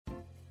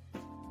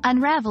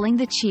Unraveling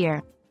the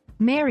Cheer.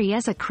 Merry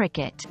as a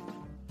cricket.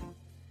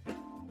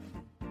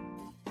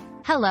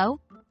 Hello,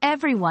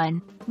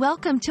 everyone.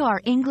 Welcome to our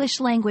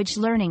English language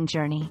learning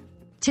journey.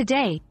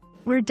 Today,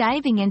 we're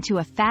diving into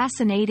a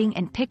fascinating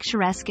and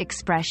picturesque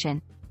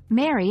expression,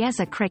 merry as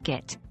a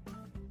cricket.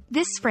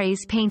 This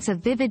phrase paints a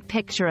vivid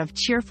picture of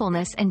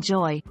cheerfulness and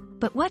joy,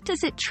 but what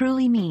does it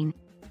truly mean?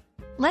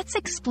 Let's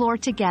explore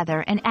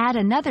together and add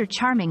another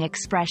charming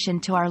expression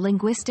to our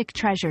linguistic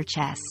treasure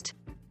chest.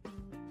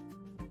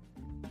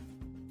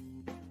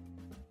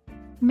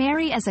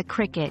 Merry as a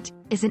cricket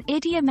is an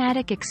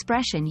idiomatic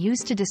expression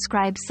used to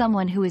describe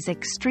someone who is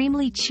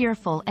extremely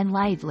cheerful and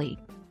lively.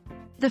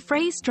 The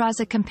phrase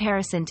draws a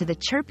comparison to the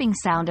chirping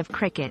sound of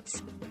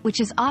crickets, which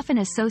is often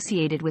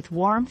associated with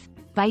warmth,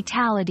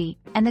 vitality,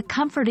 and the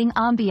comforting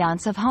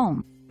ambiance of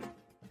home.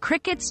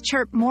 Crickets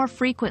chirp more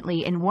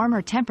frequently in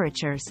warmer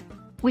temperatures,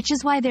 which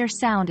is why their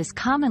sound is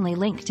commonly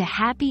linked to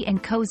happy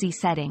and cozy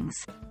settings.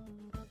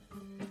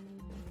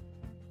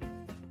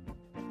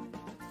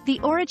 The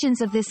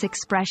origins of this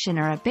expression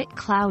are a bit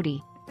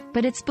cloudy,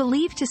 but it's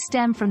believed to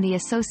stem from the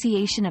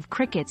association of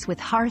crickets with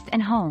hearth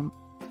and home.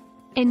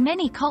 In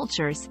many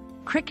cultures,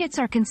 crickets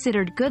are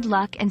considered good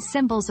luck and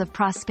symbols of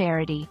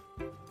prosperity.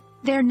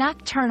 They're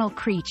nocturnal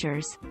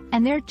creatures,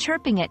 and their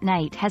chirping at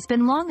night has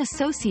been long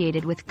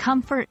associated with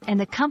comfort and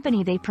the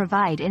company they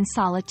provide in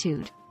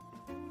solitude.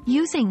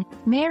 Using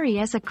merry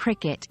as a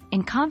cricket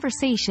in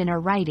conversation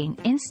or writing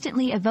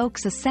instantly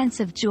evokes a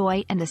sense of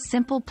joy and the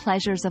simple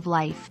pleasures of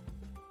life.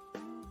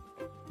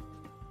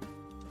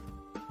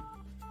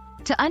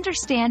 To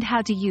understand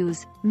how to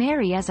use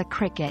merry as a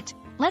cricket,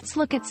 let's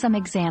look at some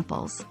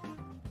examples.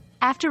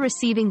 After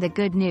receiving the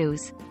good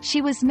news,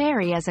 she was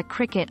merry as a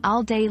cricket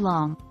all day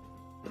long.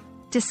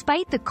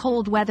 Despite the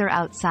cold weather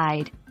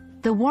outside,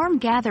 the warm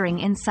gathering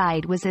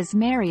inside was as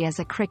merry as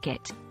a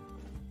cricket.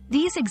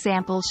 These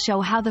examples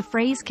show how the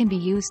phrase can be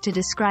used to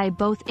describe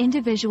both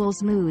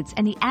individuals' moods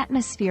and the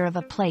atmosphere of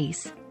a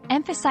place,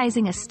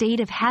 emphasizing a state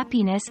of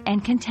happiness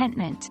and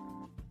contentment.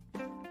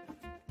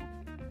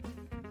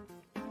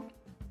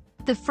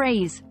 The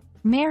phrase,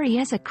 merry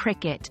as a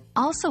cricket,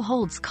 also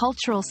holds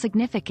cultural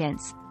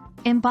significance,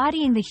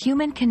 embodying the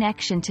human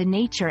connection to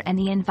nature and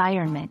the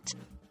environment.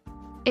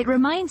 It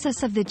reminds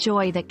us of the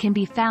joy that can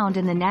be found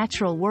in the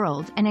natural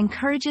world and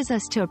encourages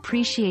us to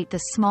appreciate the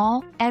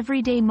small,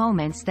 everyday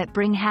moments that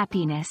bring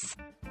happiness.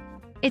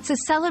 It's a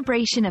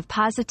celebration of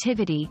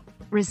positivity,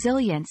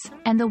 resilience,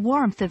 and the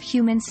warmth of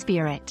human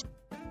spirit.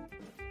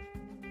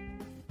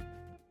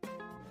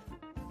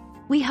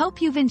 We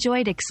hope you've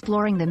enjoyed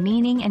exploring the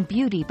meaning and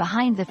beauty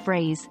behind the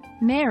phrase,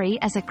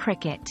 merry as a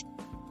cricket.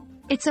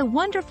 It's a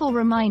wonderful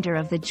reminder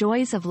of the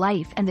joys of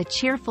life and the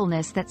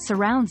cheerfulness that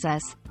surrounds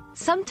us,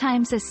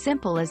 sometimes as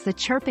simple as the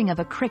chirping of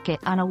a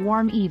cricket on a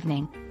warm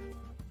evening.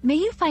 May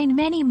you find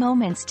many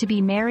moments to be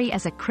merry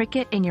as a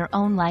cricket in your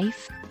own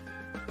life.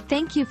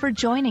 Thank you for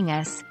joining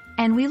us,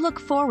 and we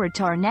look forward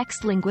to our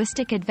next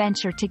linguistic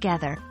adventure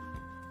together.